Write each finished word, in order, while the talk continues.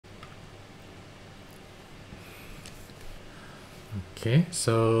Okay,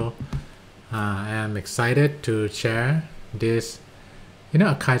 so I am excited to share this,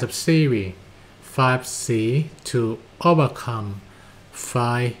 a kind of series, 5C to overcome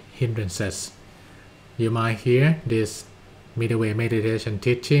 5 hindrances. You might hear this midway meditation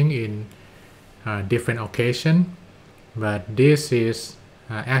teaching in different occasions, but this is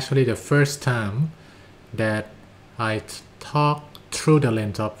actually the first time that I talk through the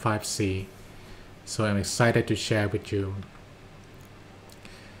lens of 5C. So I'm excited to share with you.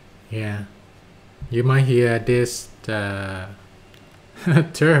 Yeah, you might hear this term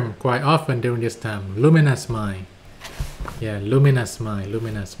quite often during this time, luminous mind. Yeah, luminous mind,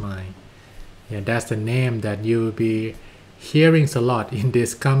 luminous mind. Yeah, that's the name that you'll be hearing a lot in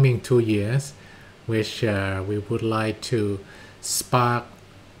this coming 2 years, which we would like to spark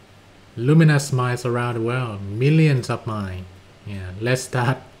luminous minds around the world, millions of minds. Yeah, let's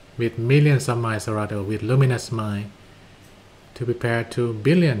start with millions of minds around the world with luminous mind to prepare to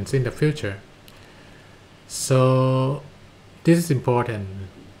billions in the future. So this is important.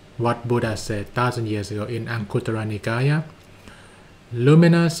 What Buddha said 1,000 years ago in Anguttara Nikaya,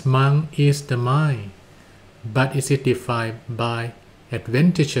 luminous mind is the mind, but is it defined by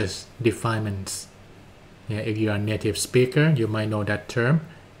adventitious definements? Yeah, if you are a native speaker, you might know that term,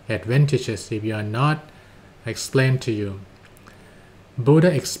 adventitious. If you are not, I explain to you.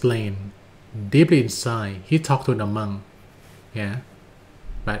 Buddha explained deeply inside. He talked to the monk. Yeah,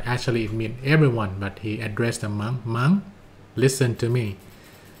 but actually it means everyone, but he addressed the monk. Monk, listen to me.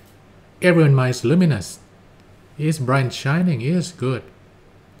 Everyone mind is luminous. It is bright and shining. It is good.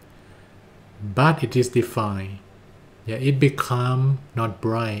 But it is defined. Yeah, it become not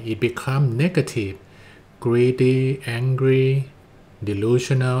bright. It become negative, greedy, angry,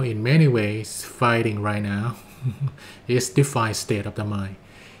 delusional in many ways, fighting right now. It's defined state of the mind.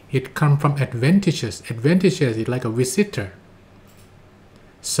 It comes from adventitious. Adventitious is like a visitor.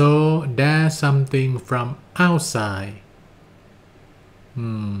 So there's something from outside.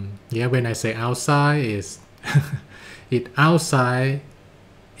 Yeah, when I say outside, is it outside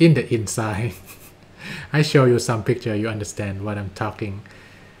in the inside. I show you some picture, you understand what I'm talking.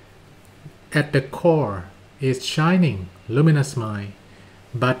 At the core is shining, luminous mind,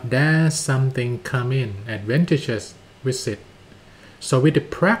 but there's something come in, adventitious with it. So with the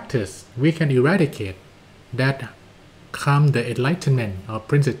practice, we can eradicate that. Come the enlightenment of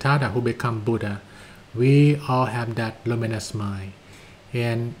Prince Siddhartha who become Buddha. We all have that luminous mind,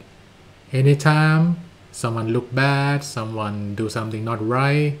 and anytime someone look bad, someone do something not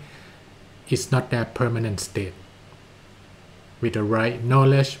right, it's not that permanent state. With the right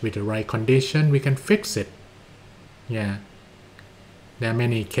knowledge, with the right condition, we can fix it. Yeah, there are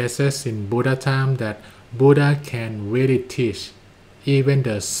many cases in Buddha time that Buddha can really teach even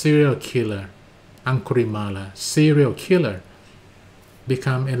the serial killer. Angulimala, serial killer,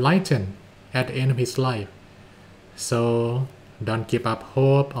 become enlightened at the end of his life. So don't give up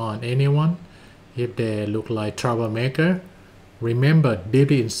hope on anyone if they look like troublemaker. Remember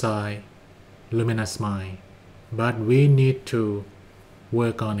deeply inside, luminous mind. But we need to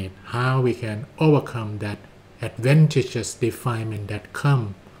work on it. How we can overcome that adventitious defilement that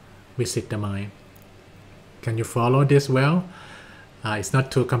come with the mind. Can you follow this well? It's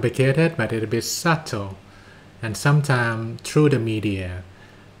not too complicated, but it's a bit subtle. And sometimes through the media,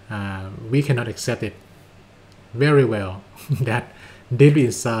 we cannot accept it very well. That deep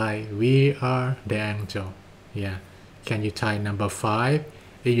inside, we are the angel. Yeah. Can you type number 5?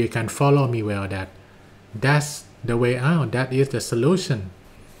 If you can follow me well, that's the way out. That is the solution.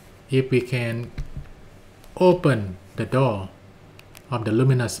 If we can open the door of the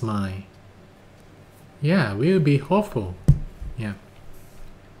luminous mind, yeah, we'll be hopeful. Yeah.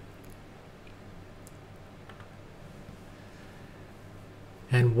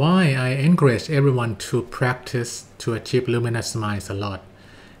 And why I encourage everyone to practice to achieve luminous minds a lot?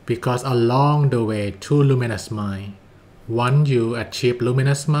 Because along the way to luminous mind, once you achieve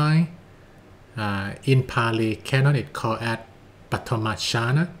luminous mind, in Pali canon it called at Patama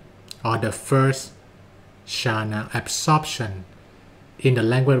Shana, or the first Shana absorption. In the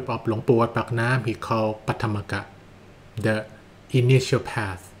language of Luang Pu Wat Pak Nam, he called Patamaka, the initial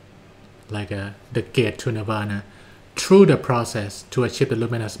path, like the gate to Nirvana. Through the process to achieve the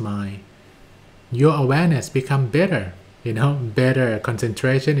luminous mind, your awareness become better, better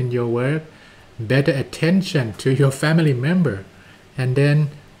concentration in your work, better attention to your family member, and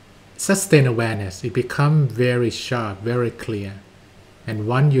then sustained awareness. It become very sharp, very clear. And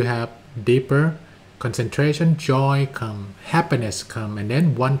once you have deeper concentration, joy come, happiness come, and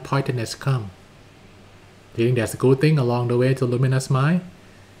then one-pointedness come. Do you think that's a good thing along the way to luminous mind?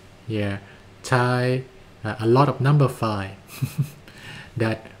 Yeah, Thai. A lot of number 5.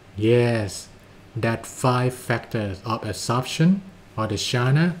 that yes, that 5 factors of absorption or the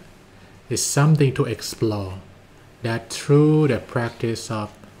jhana is something to explore. That through the practice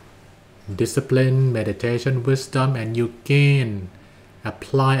of discipline, meditation, wisdom, and you gain,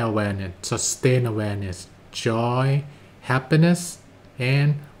 apply awareness, sustain awareness, joy, happiness,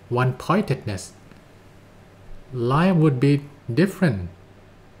 and one-pointedness. Life would be different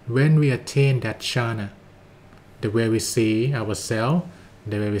when we attain that jhana. The way we see ourselves,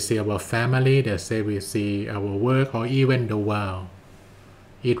 the way we see our family, the way we see our work, or even the world.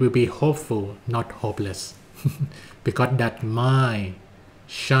 It will be hopeful, not hopeless. Because that mind,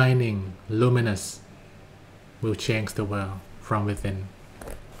 shining, luminous, will change the world from within.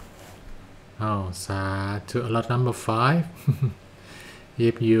 Oh, sadhu. Lot number 5.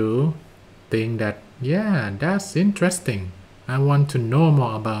 If you think that, yeah, that's interesting, I want to know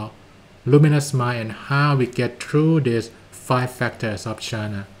more about luminous mind and how we get through these 5 factors of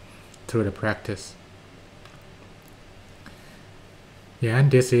jhana through the practice. Yeah,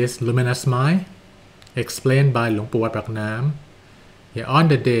 this is luminous mind, explained by Luang Por Wat Pak Nam. Yeah, on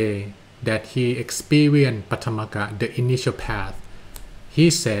the day that he experienced Patamaka, the initial path,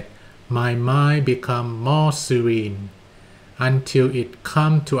 he said, my mind become more serene until it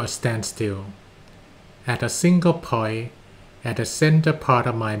come to a standstill. At a single point, at the center part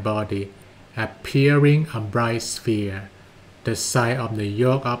of my body, appearing a bright sphere, the size of the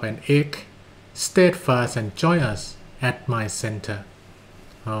yolk of an egg, steadfast and joyous at my center.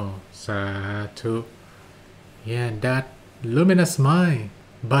 Oh, sadhu. Yeah, that luminous mind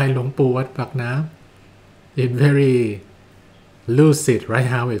by Luang Por Wat Pak Nam. It's very lucid, right?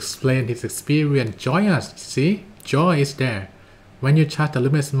 How he explained his experience. Joyous, see? Joy is there. When you touch the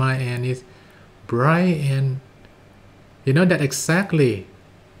luminous mind and it's bright, and you know that exactly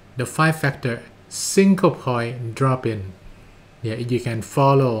the 5 factor single point drop in. Yeah, you can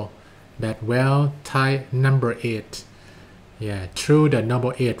follow that well tied number 8. Yeah, through the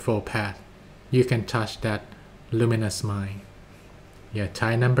Noble Eightfold Path, you can touch that luminous mind. Yeah,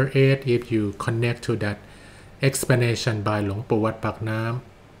 tie number 8, if you connect to that explanation by Luang Por Wat Pak Nam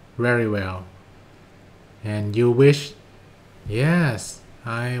very well, and you wish, yes,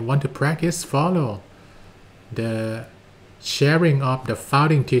 I want to practice, follow the sharing of the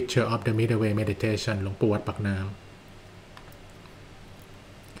founding teacher of the Middle Way meditation, Luang Por Wat Pak Nam.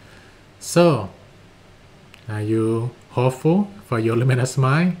 So, are you hopeful for your luminous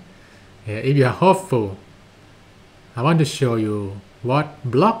mind? Yeah, if you are hopeful, I want to show you what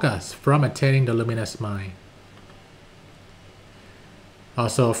blocks us from attaining the luminous mind.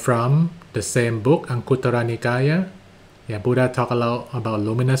 Also from the same book, Anguttara Nikaya, yeah, Buddha talked a lot about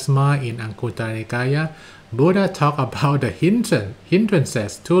luminous mind in Anguttara Nikaya. Buddha talked about the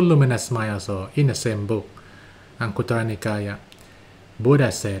hindrances to luminous mind also in the same book, Anguttara Nikaya.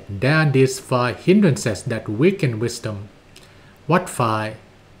 Buddha said, there are these 5 hindrances that weaken wisdom. What 5?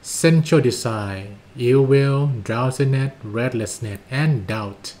 Sensual desire, ill will, drowsiness, restlessness, and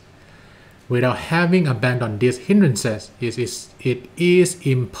doubt. Without having abandoned these hindrances, it is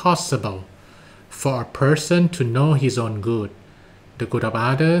impossible for a person to know his own good, the good of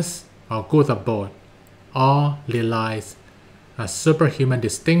others, or good of both, or realize a superhuman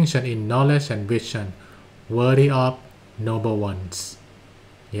distinction in knowledge and vision, worthy of noble ones.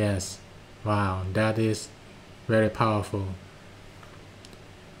 Yes, wow, that is very powerful.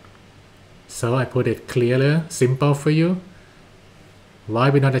 So I put it clearer, simple for you. Why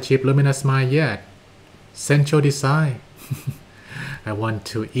we not achieve luminous mind yet? Sensual desire. I want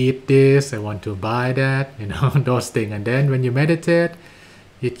to eat this, I want to buy that, those things. And then when you meditate,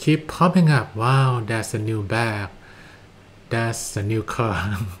 it keep popping up. Wow, that's a new bag. That's a new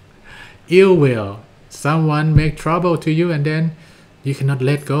car. Ill will. Someone make trouble to you and then you cannot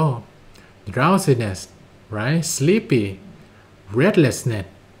let go. Drowsiness, right? Sleepy. Restlessness.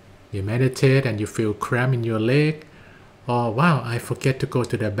 You meditate and you feel cramp in your leg. Or, wow, I forget to go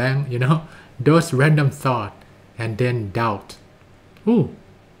to the bank. Those random thoughts. And then doubt. Ooh,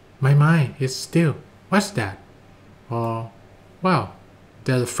 my mind is still. What's that? Or, wow,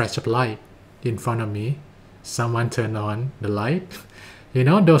 there's a flash of light in front of me. Someone turn on the light.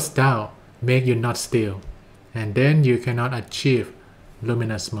 Those doubts make you not still. And then you cannot achieve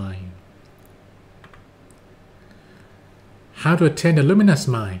luminous mind. How to attain the luminous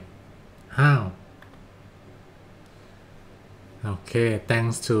mind? How? Okay,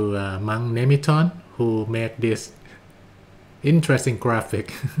 thanks to Monk Nemiton who made this interesting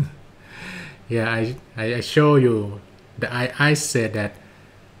graphic. Yeah, I show you that I said that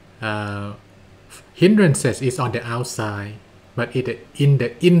hindrances is on the outside, but it in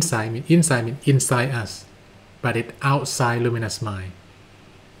the inside means inside us, but it outside luminous mind.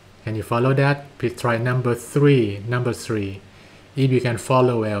 Can you follow that? Please try number 3. Number 3. If you can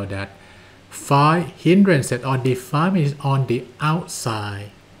follow well that 5 hindrances or defilement is on the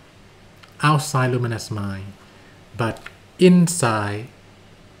outside luminous mind, but inside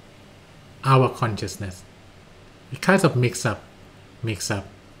our consciousness. It kind of mix up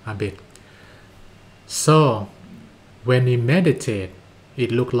a bit. So when we meditate,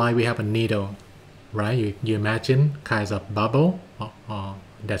 it looks like we have a needle, right? You imagine kinds of bubble or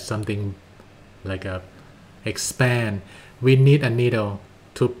that's something like a expand. We need a needle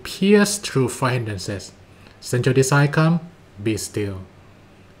to pierce through 5 hindrances. Sensual desire come, be still.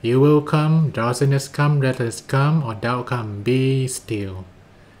 You will come, drowsiness come, restlessness come, or doubt come, be still.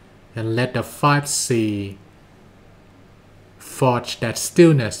 And let the 5C forge that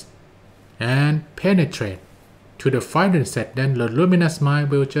stillness and penetrate to the 5 hindrances. Then the luminous mind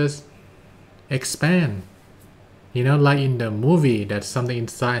will just expand. You know, like in the movie, that's something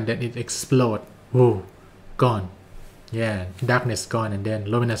inside and then it explodes. Whoa, gone. Yeah, darkness gone and then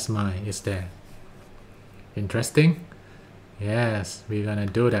luminous mind is there. Interesting? Yes, we're gonna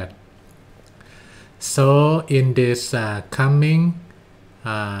do that. So in this coming,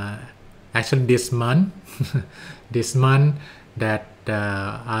 actually this month, this month that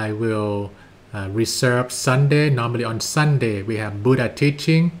I will reserve Sunday. Normally on Sunday we have Buddha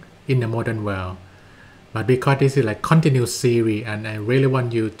teaching in the modern world. But because this is like continuous series and I really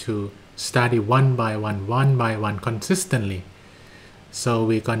want you to study one by one consistently. So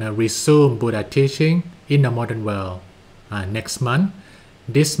we're gonna resume Buddha teaching in the modern world next month.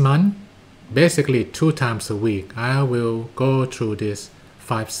 This month, basically 2 times a week, I will go through this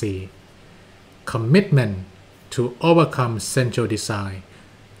 5C. Commitment to overcome sensual desire,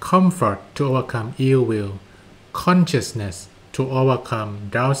 comfort to overcome ill will, consciousness to overcome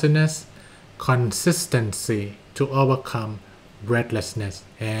drowsiness, consistency to overcome breathlessness,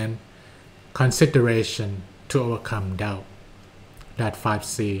 and consideration to overcome doubt. That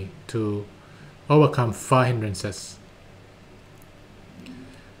 5C to overcome 5 hindrances.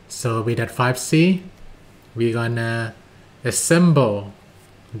 So with that 5C, we're gonna assemble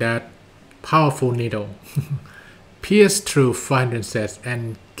that powerful needle, pierce through 5 hindrances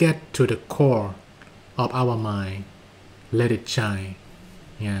and get to the core of our mind. Let it shine.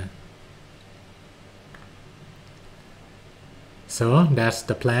 Yeah. So that's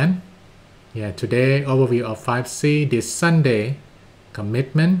the plan. Yeah, today overview of 5C. This Sunday,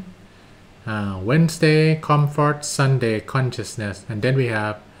 commitment. Wednesday, comfort. Sunday, consciousness. And then we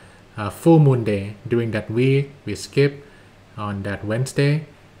have full moon day. During that week, we skip on that Wednesday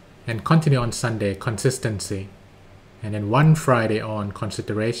and continue on Sunday, consistency. And then one Friday on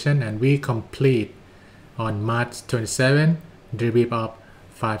consideration, and we complete on March 27, the week of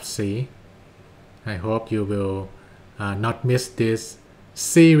 5C. I hope you will not miss this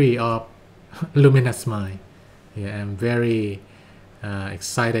series of luminous mind. Yeah, I'm very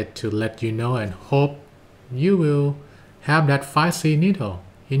excited to let you know and hope you will have that 5C needle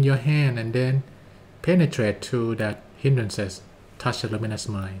in your hand and then penetrate to that hindrances, touch the luminous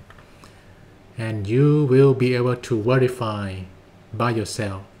mind. And you will be able to verify by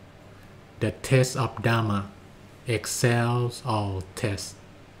yourself the test of Dharma excels all tests.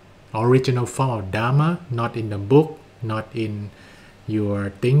 Original form of Dharma, not in the book, not in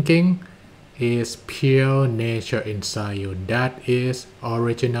your thinking, is pure nature inside you. That is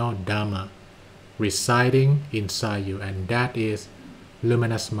original Dharma residing inside you, and that is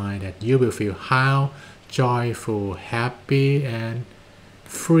luminous mind, that you will feel how joyful, happy, and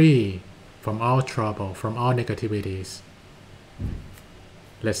free from all trouble, from all negativities.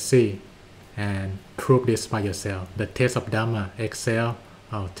 Let's see and prove this by yourself. The test of Dharma excel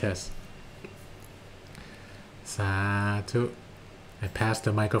all tests. Sadhu. I pass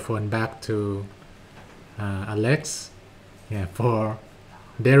the microphone back to Alex, for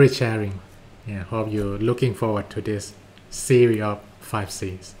daily sharing. Hope you're looking forward to this series of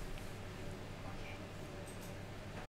 5Cs.